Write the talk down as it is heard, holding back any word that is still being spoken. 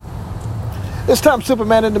It's time,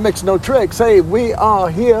 Superman in the Mix, no tricks. Hey, we are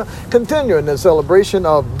here continuing the celebration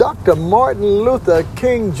of Dr. Martin Luther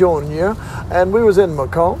King Jr. And we was in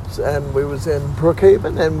McCombs, and we was in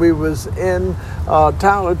Brookhaven, and we was in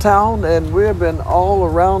Tylertown, and we've been all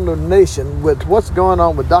around the nation with what's going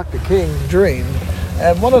on with Dr. King's dream.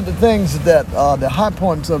 And one of the things that the high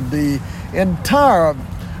points of the entire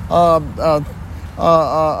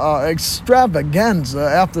extravaganza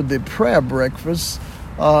after the prayer breakfast,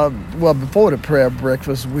 before the prayer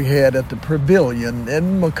breakfast, we had at the Pavilion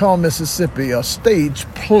in McComb, Mississippi, a stage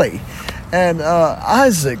play. And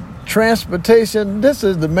Isaac Transportation, this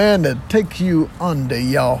is the man that takes you under,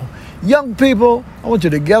 y'all. Young people, I want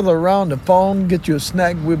you to gather around the phone, get you a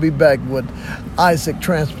snack. We'll be back with Isaac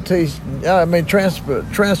Transportation.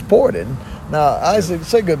 Transporting. Now, Isaac,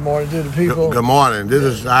 say good morning to the people. Good morning. This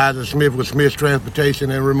is Isaac Smith with Smith's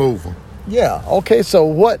Transportation and Removal. Yeah. Okay. So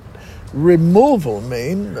what removal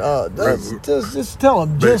mean? Just tell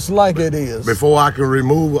them just like it is. Before I can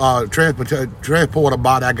remove transport a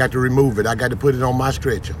body, I got to remove it. I got to put it on my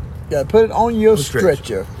stretcher. Yeah, put it on your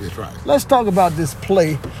stretcher. That's right. Let's talk about this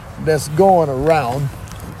play that's going around.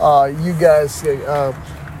 You guys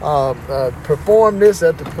performed this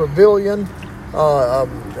at the Pavilion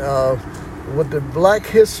with the Black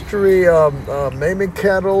History, Mamie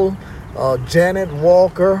Kettle, Janet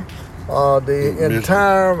Walker, Miss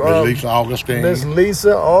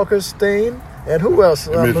Lisa Augustine, and who else?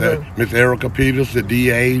 Miss Erica Peters, the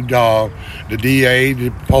DA, the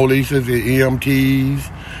police, the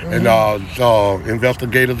EMTs, and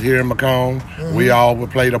investigators here in Macomb. Mm-hmm. We all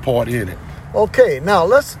would play a part in it. Okay, now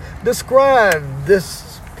let's describe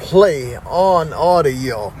this play on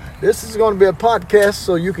audio. This is going to be a podcast,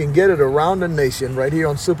 so you can get it around the nation right here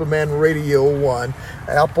on Superman Radio 1,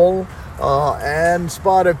 Apple, and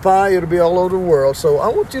Spotify. It'll be all over the world. So I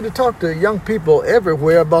want you to talk to young people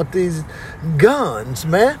everywhere about these guns,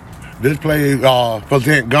 man. This play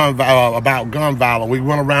present about gun violence. We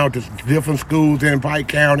went around to different schools in Pike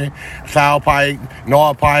County, South Pike,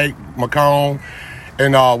 North Pike, Macomb,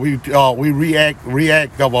 and we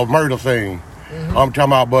react of a murder scene. Mm-hmm. I'm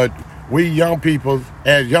talking about, but we young people,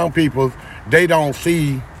 they don't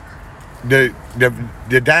see the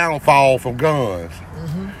downfall from guns.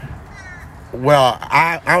 Mm-hmm. Well,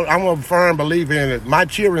 I'm a firm believer in it. My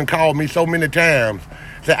children called me so many times.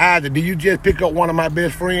 Said, Isaac, did you just pick up one of my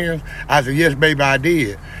best friends? I said, yes, baby, I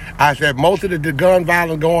did. I said, most of the gun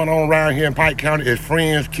violence going on around here in Pike County is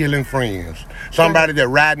friends killing friends. Somebody that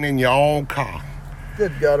riding in your own car.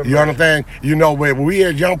 Good God, you understand? You know, when we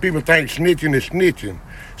as young people think snitching is snitching.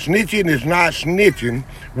 Snitching is not snitching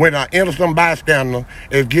when an innocent bystander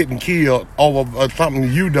is getting killed over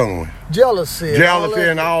something you doing. Jealousy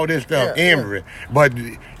and all this stuff, envy. Yeah. But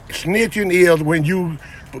snitching is when you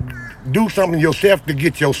do something yourself to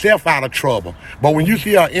get yourself out of trouble. But when you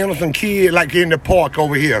see an innocent kid like in the park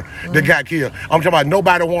over here that got killed, I'm talking about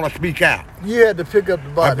nobody want to speak out. You had to pick up the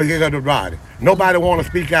body. Nobody want to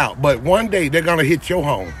speak out. But one day they're going to hit your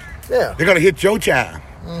home. Yeah. They're going to hit your child.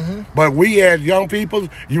 Mm-hmm. But we as young people,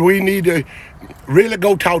 we need to really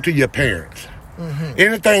go talk to your parents. Mm-hmm.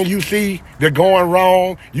 Anything you see that's going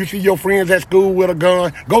wrong, you see your friends at school with a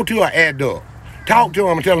gun, go to an adult. Talk to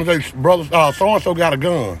them and tell them, say, brother, so-and-so got a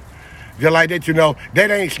gun. Just like that, you know,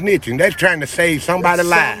 that ain't snitching. That's trying to save somebody's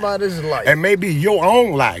life. And maybe your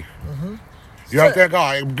own life. Mm-hmm. You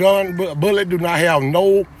understand? Gun, bullet do not have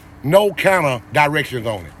no kind of directions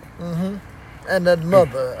on it. Mm-hmm. And that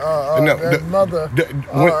mother,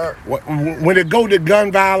 when it go to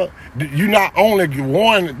gun violence, you not only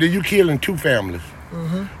you killing two families.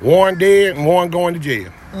 Mm-hmm. One dead and one going to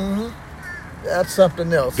jail. Mm-hmm. That's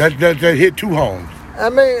something else. That hit two homes.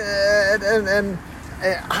 I mean,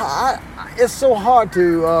 it's so hard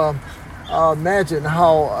to imagine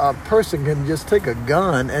how a person can just take a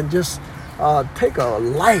gun and just take a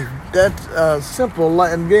life. That's simple,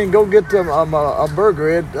 and then go get them a burger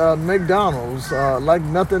at McDonald's like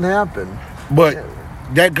nothing happened. But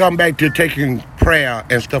that come back to taking prayer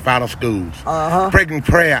and stuff out of schools. Taking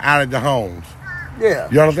prayer out of the homes. Yeah.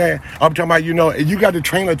 You understand? I'm talking about, you know, you got to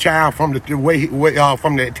train a child from the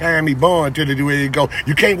from the time he born to the way he go.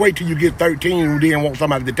 You can't wait till you get 13 and then want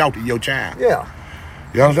somebody to talk to your child. Yeah.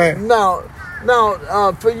 You understand? Now,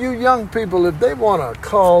 for you young people, if they want to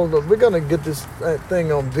call, we're going to get this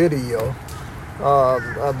thing on video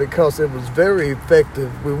because it was very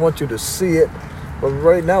effective. We want you to see it, but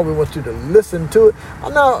right now we want you to listen to it.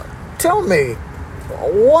 Now, tell me,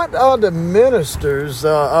 what are the ministers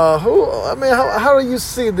how do you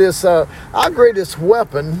see this? Our greatest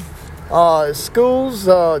weapon, schools,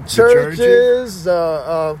 churches,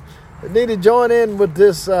 need to join in with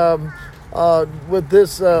this with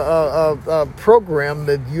this program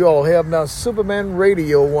that you all have now, Superman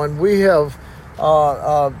Radio One. We have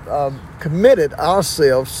committed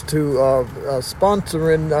ourselves to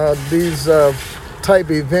sponsoring these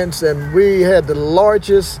type events, and we had the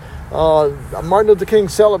largest Martin Luther King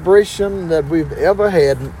celebration that we've ever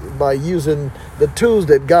had by using the tools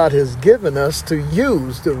that God has given us to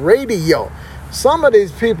use, the radio. Some of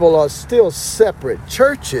these people are still separate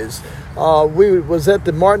churches. We was at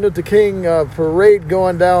the Martin Luther King parade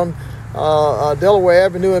going down Delaware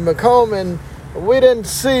Avenue in Macomb, and we didn't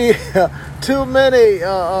see too many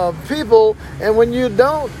people. And when you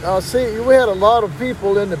don't see, we had a lot of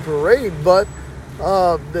people in the parade, but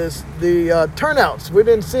the turnouts, we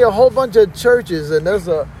didn't see a whole bunch of churches, and there's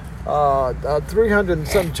 300 and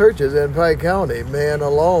some churches in Pike County, man,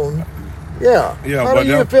 alone. Yeah. How do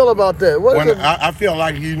you feel about that? I feel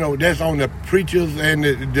like, that's on the preachers and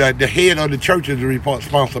the head of the church's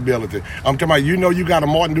responsibility. I'm talking about, you got a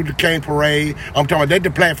Martin Luther King parade. I'm talking about that's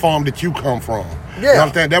the platform that you come from. Yeah. You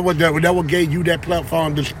understand? That what gave you that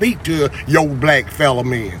platform to speak to your black fellow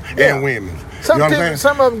men and women. Some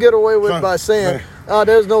of them get away with by saying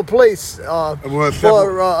there's no place for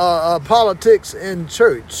politics in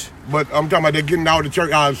church. But I'm talking about they're getting all the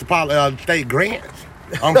church state grants.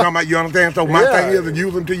 I'm talking about, you understand? So my thing is to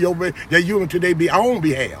use them they use them to their own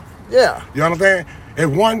behalf. Yeah. You understand?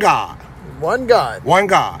 It's one God. One God. One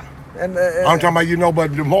God. And I'm talking about,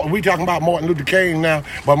 but we talking about Martin Luther King now.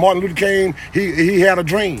 But Martin Luther King, he had a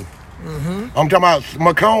dream. Mm-hmm. I'm talking about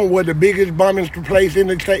Macomb was the biggest bombing place in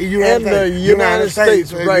the state. The United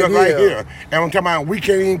States right here. And I'm talking about we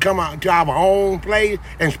can't even come out to our own place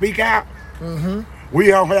and speak out. Mm-hmm. We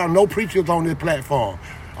don't have no preachers on this platform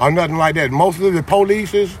or nothing like that. Most of the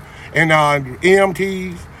polices and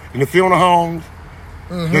EMTs and the funeral homes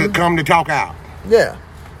they come to talk out. Yeah.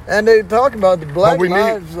 And they talk about the Black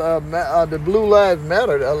Lives, the Blue Lives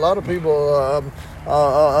Matter. A lot of people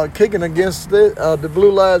are kicking against it, the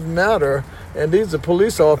Blue Lives Matter, and these are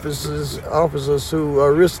police officers who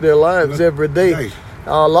risk their lives every day.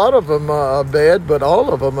 A lot of them are bad, but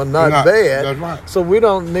all of them are not bad. That's right. So we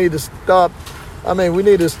don't need to stop. I mean, we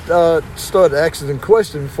need to start asking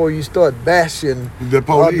questions before you start bashing the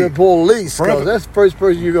police, because that's the first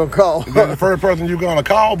person you're going to call. That's the first person you're going to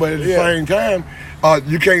call, but at the same time,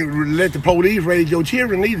 you can't let the police raise your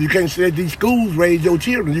children either. You can't let these schools raise your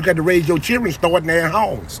children. You got to raise your children starting at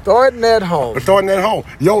home. Starting at home.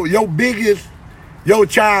 Your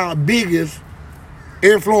child's biggest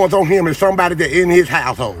influence on him is somebody that in his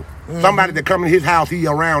household. Mm-hmm. Somebody that come in his house, he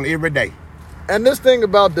around every day. And this thing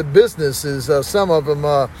about the businesses, some of them,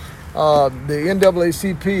 the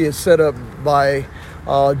NAACP is set up by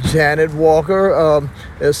Janet Walker,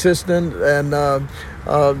 assistant, and the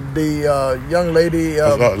young lady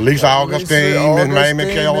Lisa Augustine, Miss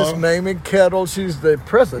Mamie Kettle. She's the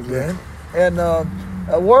president, and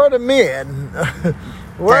where are the men?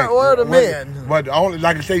 Where are the men? But only,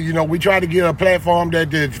 like I say, we try to get a platform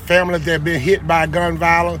that the families that have been hit by gun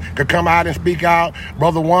violence could come out and speak out.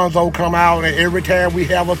 Brother Wanzo come out, and every time we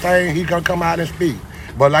have a thing, he gonna come out and speak.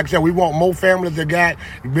 But like I said, we want more families that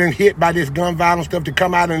been hit by this gun violence stuff to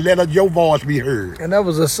come out and let your voice be heard. And that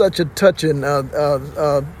was such a touching thing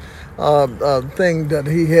that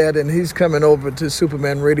he had, and he's coming over to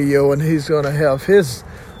Superman Radio, and he's going to have his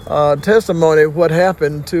testimony of what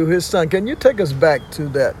happened to his son. Can you take us back to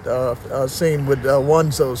that scene with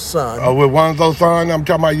Wanzo's son? With Wanzo's son, I'm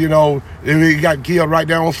talking about, he got killed right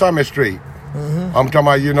there on Summit Street. Mm-hmm. I'm talking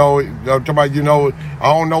about,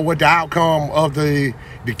 I don't know what the outcome of the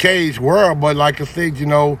case were, but like I said,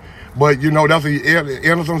 that's an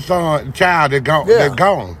innocent child that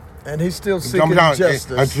gone. And he's still seeking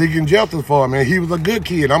justice. I'm seeking justice for him, and he was a good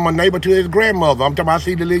kid. I'm a neighbor to his grandmother. I'm talking about, I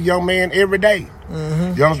see the little young man every day.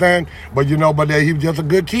 Mm-hmm. You understand? But he was just a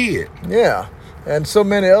good kid. Yeah. And so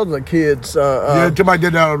many other kids. Somebody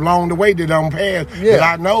that along the way that don't pass that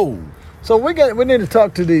I know. So we need to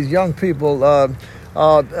talk to these young people.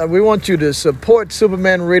 We want you to support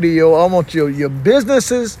Superman Radio. I want your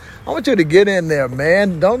businesses. I want you to get in there,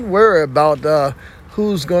 man. Don't worry about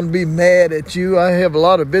who's going to be mad at you. I have a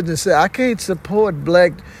lot of businesses. I can't support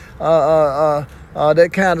black that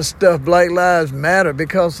kind of stuff, Black Lives Matter,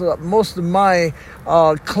 because most of my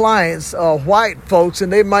clients are white folks,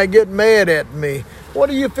 and they might get mad at me. What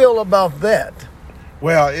do you feel about that?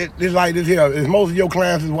 Well, it's like this here. It's most of your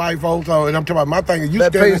clients is white folks, and I'm talking about my thing is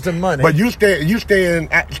that pays the money. But you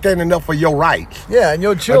standing up for your rights. Yeah, and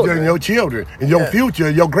your children. And your children, and your future,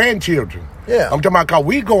 your grandchildren. Yeah. I'm talking about because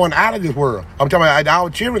we going out of this world. I'm talking about our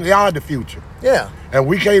children, they are the future. Yeah. And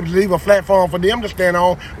we can't leave a platform for them to stand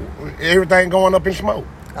on, everything going up in smoke.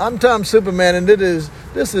 I'm Tom Superman, and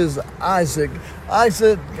this is Isaac.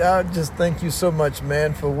 Isaac, I just thank you so much,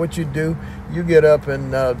 man, for what you do. You get up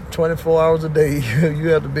and 24 hours a day, you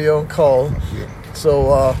have to be on call.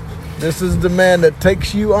 So this is the man that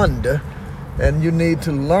takes you under, and you need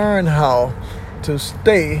to learn how to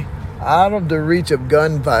stay out of the reach of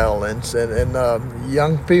gun violence. And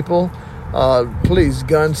young people, please,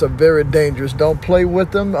 guns are very dangerous. Don't play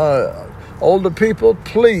with them. Older people,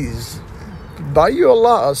 please buy you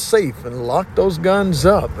a safe and lock those guns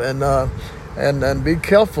up, and be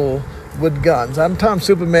careful with guns. I'm Tom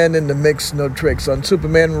Superman in the mix, no tricks, on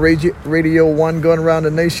Superman Radio 1, going around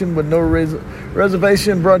the nation with no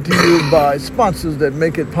reservation, brought to you by sponsors that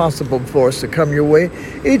make it possible for us to come your way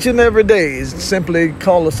each and every day. Simply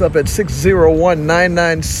call us up at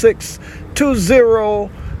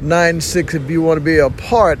 601-996-2096 if you want to be a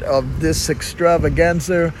part of this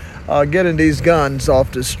extravaganza, getting these guns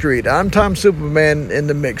off the street. I'm Tom Superman in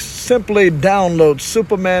the mix. Simply download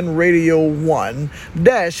Superman Radio 1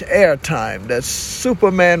 -airtime. That's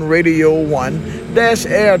Superman Radio 1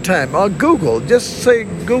 -airtime. Or Google. Just say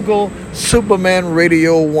Google Superman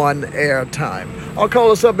Radio 1 airtime. Or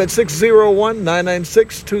call us up at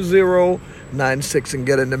 601-996-2096 and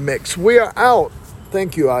get in the mix. We are out.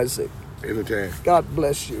 Thank you, Isaac. Anytime. God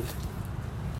bless you.